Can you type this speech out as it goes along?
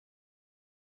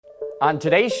On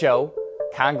today's show,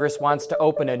 Congress wants to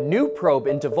open a new probe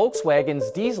into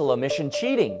Volkswagen's diesel emission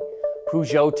cheating.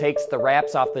 Peugeot takes the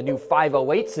wraps off the new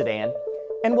 508 sedan.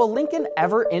 And will Lincoln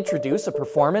ever introduce a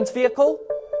performance vehicle?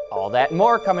 All that and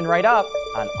more coming right up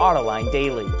on Autoline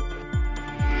Daily.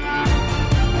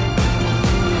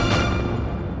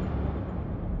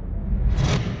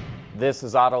 This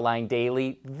is Autoline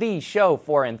Daily, the show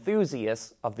for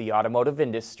enthusiasts of the automotive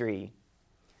industry.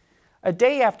 A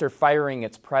day after firing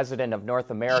its president of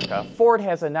North America, Ford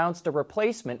has announced a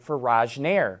replacement for Raj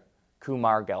Nair.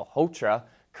 Kumar Galhotra,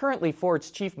 currently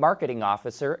Ford's chief marketing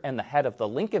officer and the head of the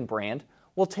Lincoln brand,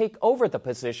 will take over the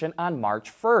position on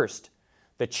March 1st.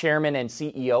 The chairman and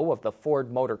CEO of the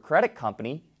Ford Motor Credit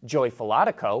Company, Joy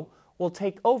Falotico, will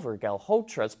take over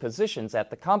Galhotra's positions at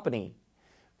the company.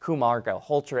 Kumar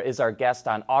Galhotra is our guest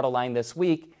on Autoline this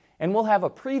week, and we'll have a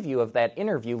preview of that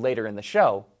interview later in the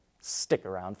show. Stick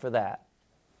around for that.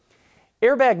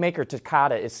 Airbag maker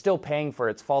Takata is still paying for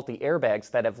its faulty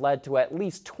airbags that have led to at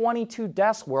least 22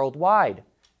 deaths worldwide.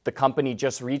 The company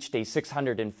just reached a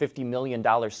 $650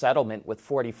 million settlement with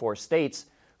 44 states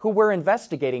who were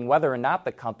investigating whether or not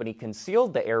the company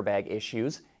concealed the airbag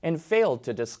issues and failed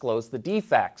to disclose the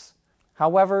defects.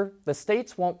 However, the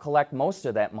states won't collect most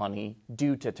of that money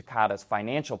due to Takata's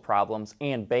financial problems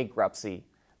and bankruptcy.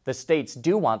 The states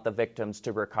do want the victims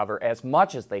to recover as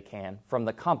much as they can from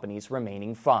the company's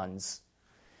remaining funds.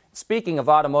 Speaking of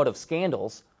automotive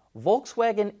scandals,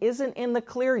 Volkswagen isn't in the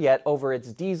clear yet over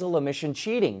its diesel emission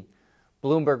cheating.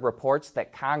 Bloomberg reports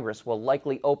that Congress will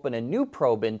likely open a new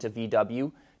probe into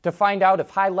VW to find out if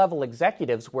high-level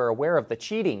executives were aware of the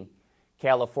cheating.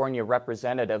 California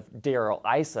Representative Darrell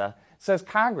Issa says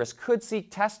Congress could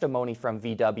seek testimony from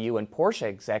VW and Porsche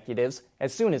executives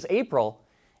as soon as April,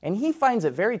 and he finds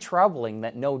it very troubling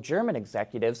that no German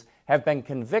executives have been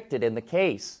convicted in the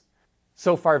case.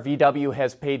 So far, VW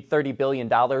has paid $30 billion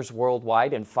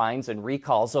worldwide in fines and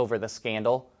recalls over the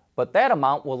scandal, but that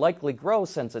amount will likely grow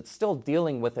since it's still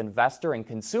dealing with investor and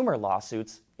consumer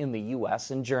lawsuits in the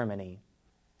US and Germany.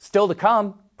 Still to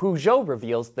come, Peugeot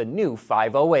reveals the new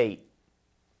 508.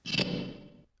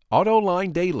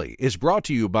 Autoline Daily is brought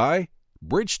to you by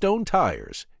Bridgestone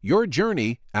Tires, your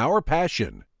journey, our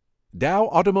passion. Dow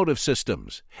Automotive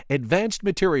Systems, advanced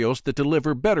materials that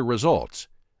deliver better results.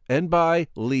 And by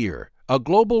Lear, a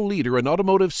global leader in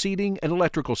automotive seating and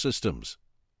electrical systems.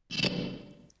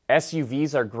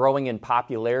 SUVs are growing in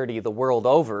popularity the world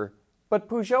over, but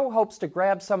Peugeot hopes to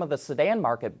grab some of the sedan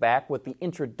market back with the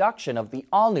introduction of the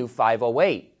all-new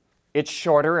 508. It's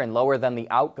shorter and lower than the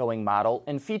outgoing model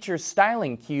and features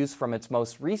styling cues from its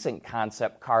most recent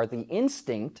concept car, the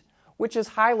Instinct, which is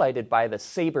highlighted by the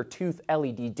saber-tooth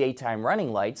LED daytime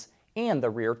running lights and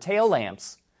the rear tail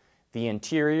lamps. The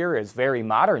interior is very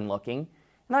modern looking,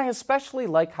 and I especially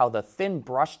like how the thin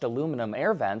brushed aluminum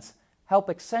air vents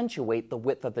help accentuate the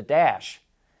width of the dash.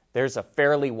 There's a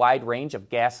fairly wide range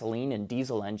of gasoline and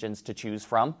diesel engines to choose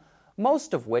from,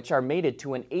 most of which are mated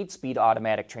to an 8-speed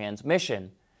automatic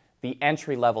transmission. The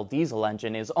entry-level diesel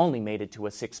engine is only mated to a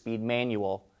 6-speed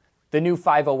manual. The new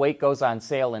 508 goes on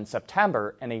sale in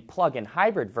September, and a plug-in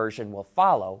hybrid version will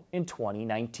follow in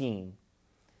 2019.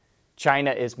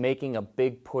 China is making a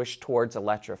big push towards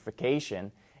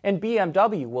electrification, and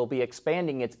BMW will be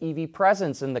expanding its EV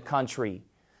presence in the country.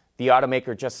 The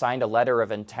automaker just signed a letter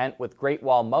of intent with Great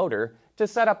Wall Motor to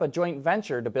set up a joint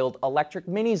venture to build electric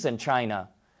minis in China.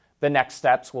 The next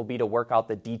steps will be to work out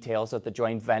the details of the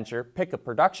joint venture, pick a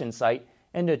production site,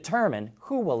 and determine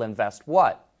who will invest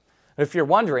what. If you're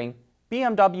wondering,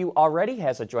 BMW already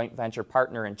has a joint venture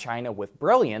partner in China with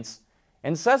Brilliance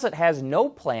and says it has no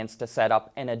plans to set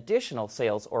up an additional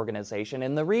sales organization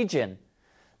in the region.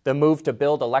 The move to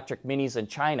build electric minis in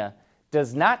China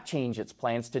does not change its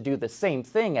plans to do the same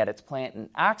thing at its plant in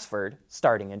Oxford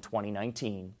starting in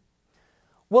 2019.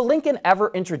 Will Lincoln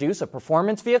ever introduce a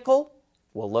performance vehicle?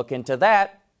 We'll look into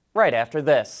that right after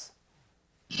this.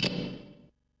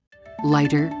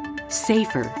 Lighter,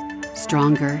 safer,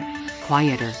 stronger,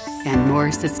 quieter, and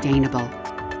more sustainable.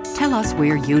 Tell us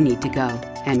where you need to go,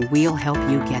 and we'll help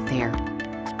you get there.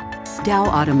 Dow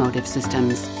Automotive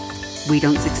Systems. We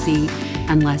don't succeed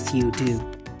unless you do.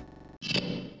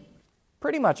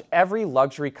 Pretty much every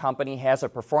luxury company has a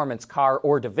performance car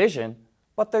or division,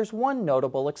 but there's one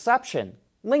notable exception,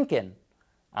 Lincoln.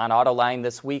 On Autoline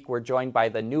this week, we're joined by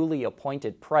the newly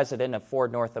appointed president of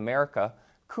Ford North America,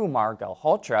 Kumar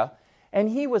Galhotra, and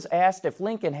he was asked if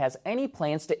Lincoln has any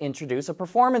plans to introduce a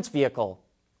performance vehicle.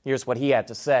 Here's what he had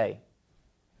to say.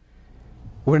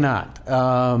 We're not.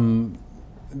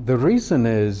 The reason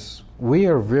is we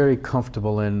are very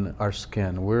comfortable in our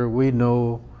skin. We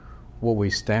know what we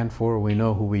stand for, we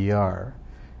know who we are.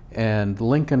 And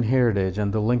Lincoln heritage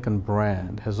and the Lincoln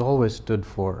brand has always stood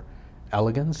for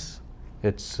elegance.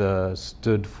 It's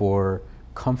stood for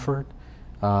comfort,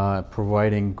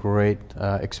 providing great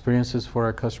experiences for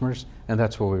our customers, and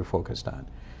that's what we're focused on.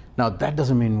 Now, that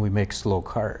doesn't mean we make slow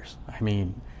cars. I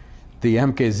mean, the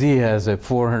MKZ has a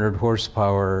 400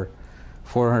 horsepower,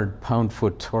 400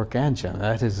 pound-foot torque engine.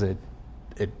 That is a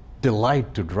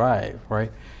delight to drive,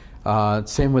 right?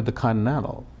 Same with the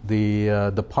Continental.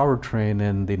 The powertrain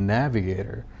in the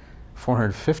Navigator,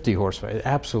 450 horsepower,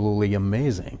 absolutely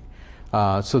amazing.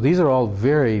 So these are all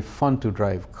very fun to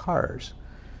drive cars.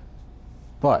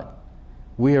 But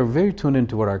we are very tuned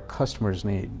into what our customers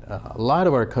need. A lot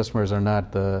of our customers are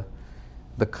not the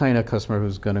kind of customer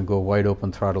who's going to go wide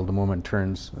open throttle the moment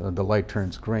the light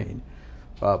turns green.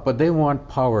 But they want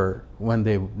power when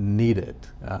they need it.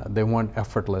 They want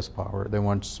effortless power. They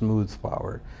want smooth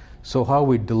power. So how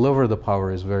we deliver the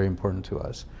power is very important to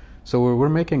us. So we're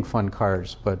making fun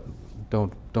cars, but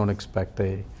don't expect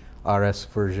a RS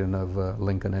version of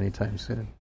Lincoln anytime soon.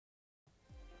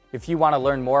 If you want to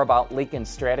learn more about Lincoln's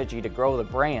strategy to grow the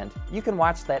brand, you can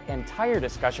watch that entire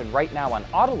discussion right now on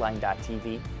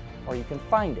Autoline.tv, or you can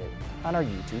find it on our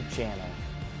YouTube channel.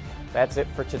 That's it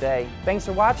for today. Thanks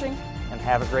for watching, and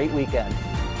have a great weekend.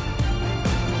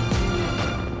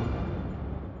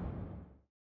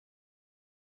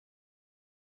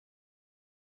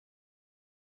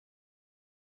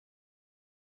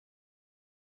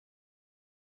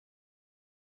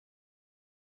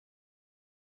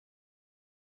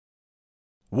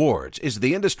 Ward's is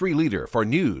the industry leader for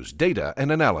news, data,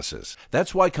 and analysis.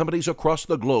 That's why companies across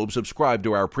the globe subscribe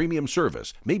to our premium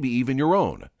service, maybe even your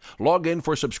own. Log in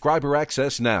for subscriber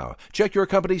access now. Check your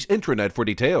company's intranet for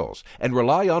details, and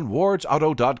rely on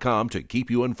wardsauto.com to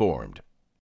keep you informed.